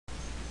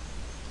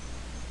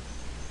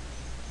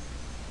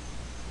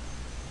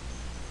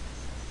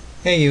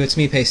Hey you, it's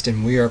me,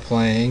 Paston. We are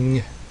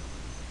playing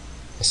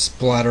a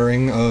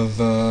splattering of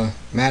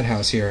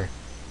Madhouse here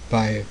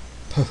by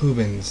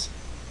Pahubans,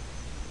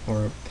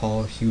 or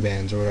Paul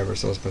Hubans, or whatever,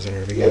 so let's press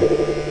enter to begin.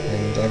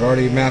 And I've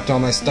already mapped all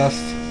my stuff,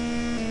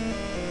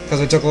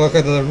 because I took a look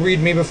at the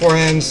readme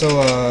beforehand, so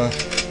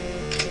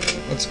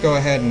let's go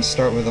ahead and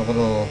start with a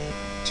little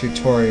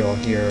tutorial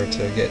here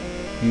to get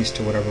used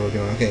to whatever we're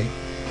doing. Okay,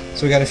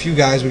 so we got a few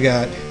guys. We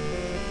got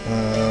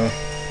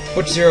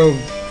Butch Zero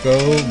Go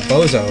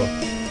Bozo.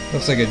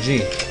 Looks like a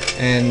G.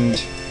 And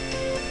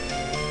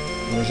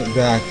where's it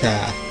back?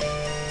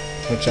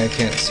 Which I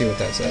can't see what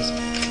that says.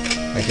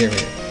 I can't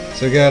read it.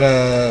 So we got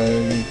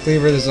a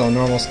Cleaver. This is all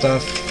normal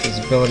stuff. His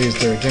ability is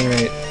to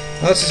regenerate.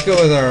 Let's just go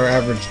with our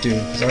average dude,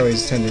 because I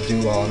always tend to do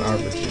well on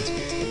average dudes.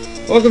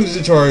 Welcome to the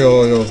tutorial.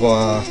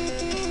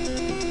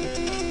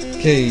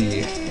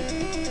 Okay.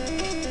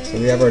 So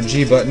we have our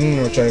G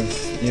button, which I've,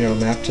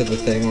 mapped to the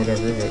thing or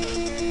whatever, but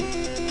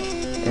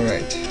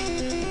alright.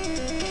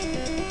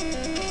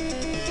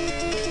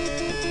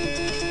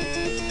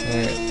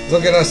 Alright,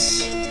 look at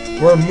us!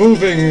 We're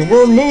moving!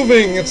 We're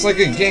moving! It's like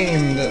a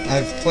game that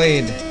I've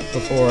played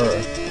before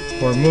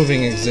where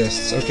moving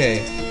exists.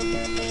 Okay.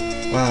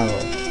 Wow.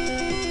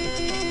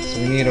 So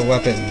we need a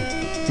weapon.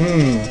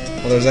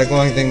 Well, there's that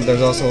glowing thing, but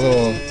there's also a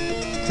little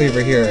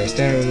cleaver here.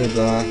 Standard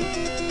blah.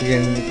 We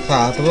can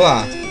blah blah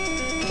blah.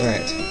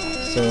 Alright.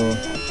 So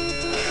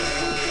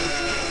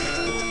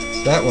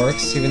that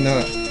works, even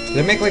though... Did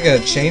it make like a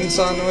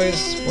chainsaw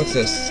noise? What's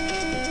this?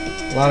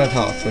 A lot of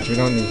health, which we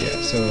don't need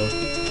yet, so...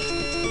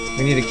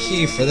 We need a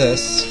key for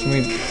this. Can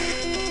we...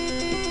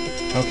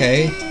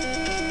 Okay.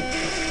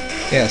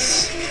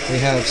 Yes, we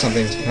have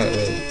something to cut it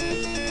with.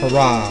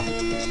 Hurrah!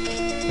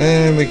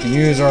 And we can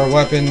use our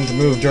weapon to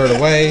move dirt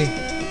away.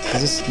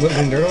 Is this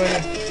moving dirt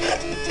away?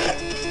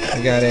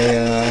 We got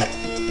a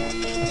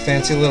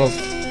fancy little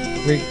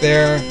freak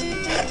there.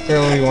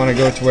 Clearly we want to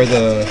go to where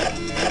the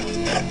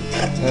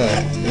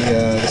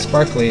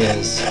sparkly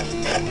is.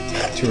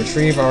 To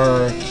retrieve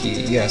our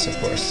key. Yes, of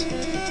course.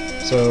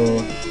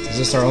 So... Is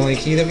this our only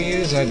key that we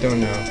use? I don't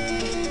know.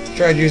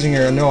 Tried using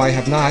her. No, I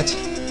have not.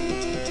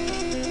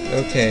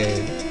 Okay.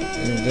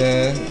 And,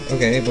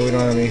 okay, but we don't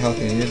have any health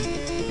needed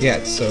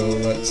yet, so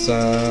let's,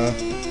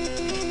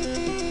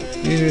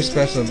 use your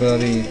special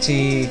ability,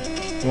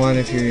 T1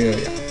 if you're,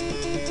 yeah.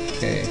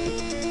 Okay.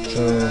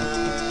 So...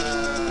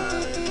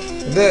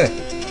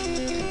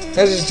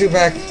 That's just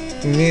 2-pack.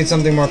 We need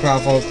something more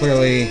powerful,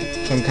 clearly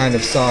some kind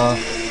of saw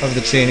of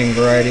the chaining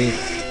variety.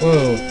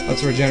 Whoa,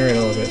 let's regenerate a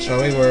little bit, shall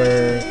we?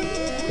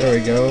 There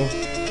we go.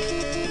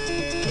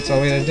 That's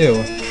all we had to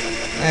do.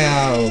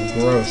 Ow,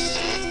 gross.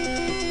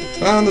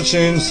 Found the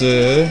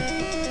chainsaw.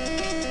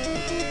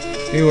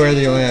 Beware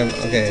that you only have...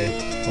 Okay.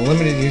 A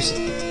limited use...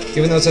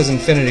 Even though it says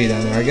infinity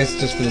down there, I guess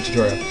it's just for the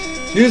tutorial.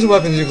 To use the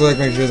weapons you collect,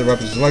 make sure the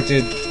weapons are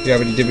selected.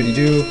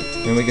 Yabbity-dibbity-doo.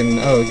 And we can...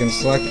 Oh, we can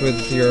select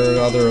with your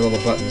other little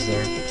buttons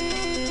there.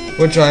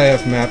 Which I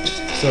have mapped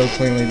so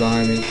cleanly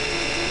behind me.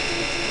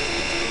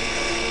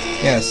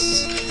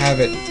 Yes. Have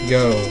it.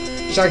 Go.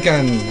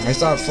 Shotgun! I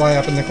saw it fly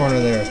up in the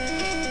corner there.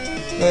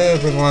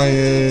 Press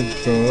Y,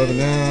 go up and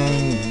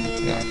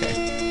down. Yeah, okay.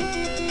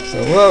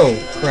 So, whoa!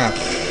 Crap.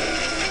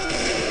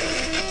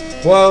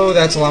 Whoa,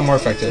 that's a lot more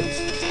effective.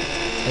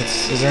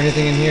 Is there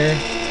anything in here?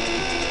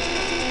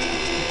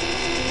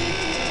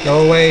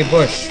 Go away,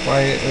 bush!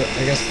 Why,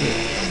 I guess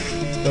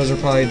those are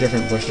probably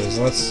different bushes.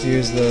 Let's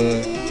use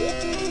the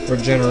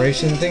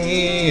regeneration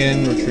thingy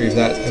and retrieve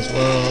that as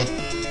well.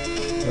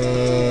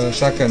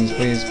 Shotguns,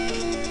 please.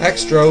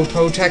 Extra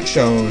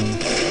protection.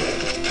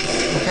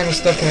 What kind of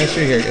stuff can I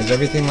shoot here? Is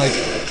everything like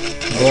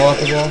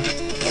blow-upable?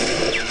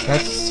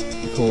 That's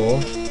cool.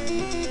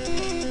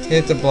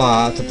 Hit the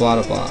blah to blah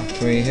to blah.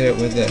 Can we hit it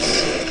with this?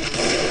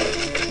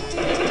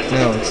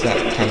 No, it's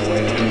that kind of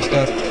way to do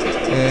stuff.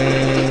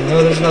 And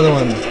no, there's another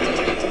one.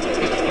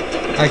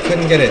 I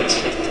couldn't get it.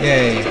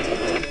 Yay.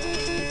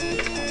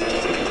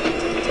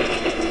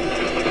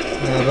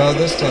 How about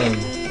this time?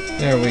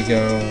 There we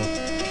go.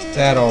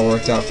 That all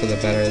worked out for the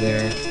better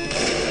there.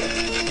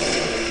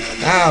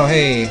 Ow,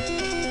 hey!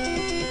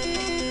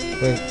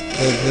 The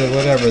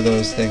whatever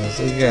those things.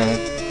 You got.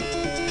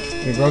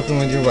 You're broken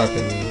with your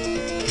weapon.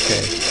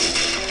 Okay.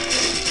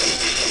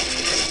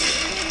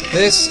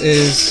 This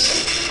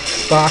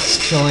is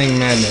box-killing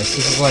madness.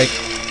 This is like...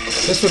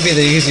 This would be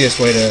the easiest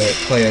way to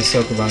play a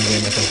Sokoban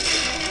game, I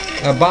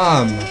think. A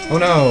bomb! Oh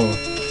no!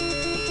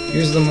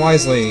 Use them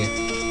wisely.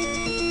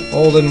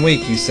 Old and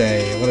weak, you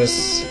say. Let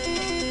us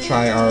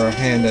try our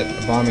hand at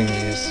bombing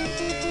these.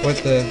 What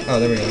the... Oh,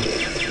 there we go.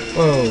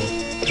 Whoa,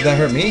 did that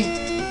hurt me?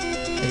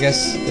 I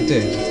guess it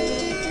did.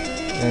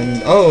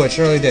 And, oh, it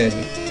surely did.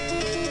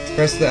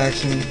 Press the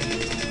action.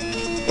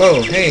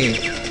 Whoa, hey!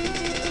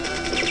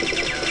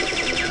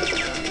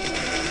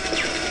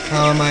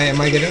 How am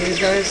I getting these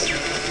guys?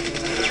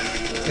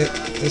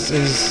 This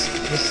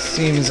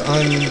seems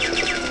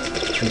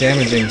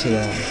undamaging to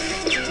them.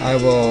 I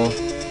will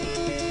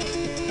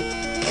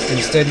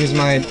instead use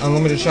my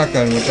unlimited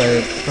shotgun, which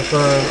I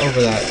prefer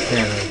over that,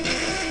 apparently.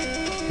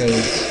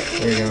 Because,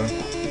 there we go.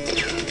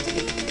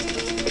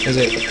 Is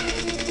it?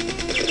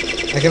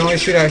 I can only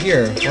shoot out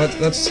here. What?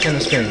 That's kind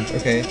of strange.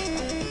 Okay.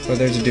 But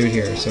there's a dude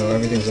here, so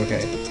everything's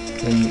okay.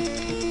 And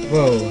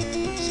whoa,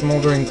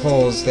 smoldering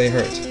coals, they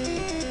hurt.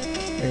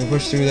 I can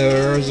push through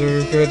those.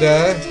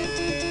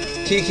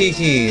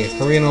 Key.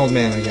 Korean old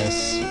man, I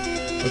guess.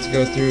 Let's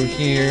go through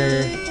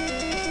here.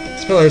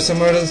 This pillar is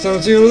similar to the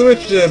stone seal with the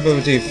witch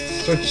motif.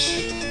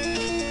 Switch.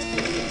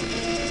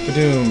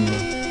 Badoom.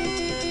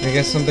 I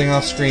guess something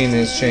off screen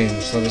has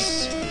changed. Let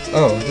us.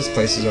 Oh, this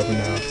place is open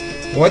now.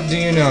 What do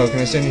you know? Can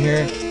I stand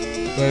here?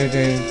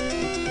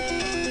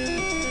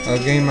 I'll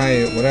gain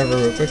my whatever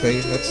real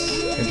quickly. That's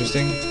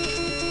interesting.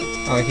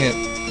 Oh, I can't.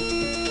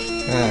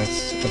 Ah,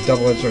 it's a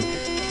double-edged sword.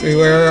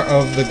 Beware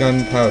of the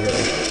gunpowder.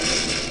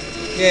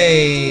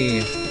 Yay!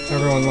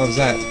 Everyone loves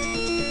that.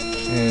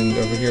 And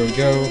over here we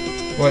go.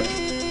 What?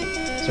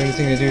 Is there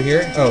anything to do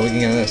here? Oh, we can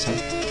get this, huh?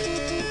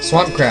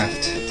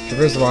 Swampcraft.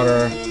 Traverse the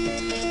water.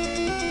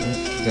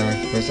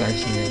 Where's the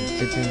action?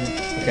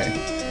 Okay.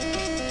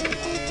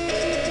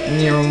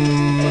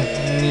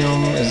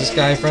 Is this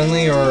guy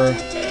friendly or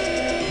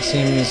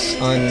seems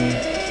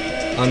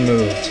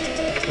unmoved,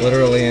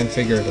 literally and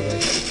figuratively?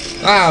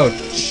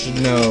 Ouch!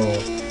 No.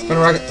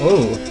 Rocket.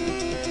 Oh.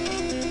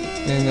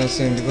 And that's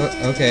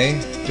okay.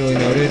 Duly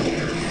noted.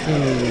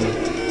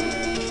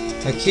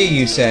 Ooh. A key,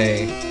 you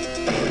say?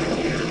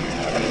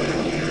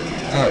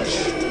 Ouch.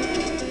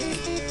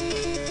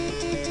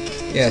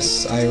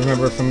 Yes, I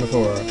remember from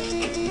before.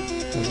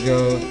 Let's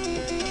go.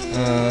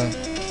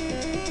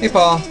 Hey,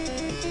 Paul.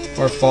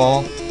 Or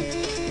Fall.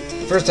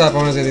 First off, I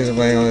want to say things are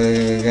playing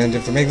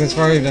on for making this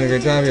far. You've done a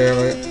great job here.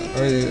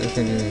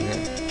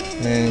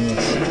 Then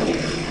let's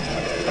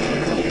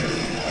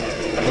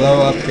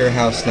blow up your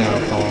house now,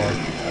 Paul.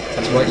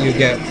 That's what you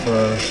get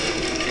for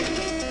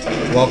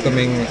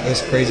welcoming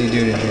this crazy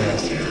dude into your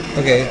house.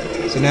 Okay,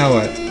 so now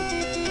what?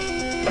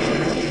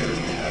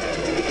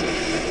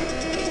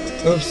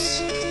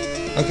 Oops.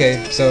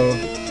 Okay, so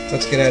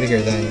let's get out of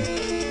here then.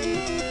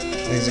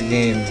 Exit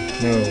game.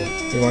 No.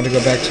 We want to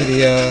go back to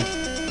the,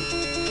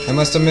 I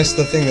must have missed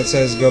the thing that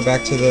says go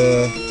back to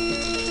the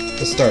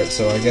start,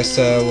 so I guess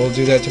we'll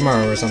do that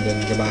tomorrow or something.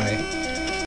 Goodbye.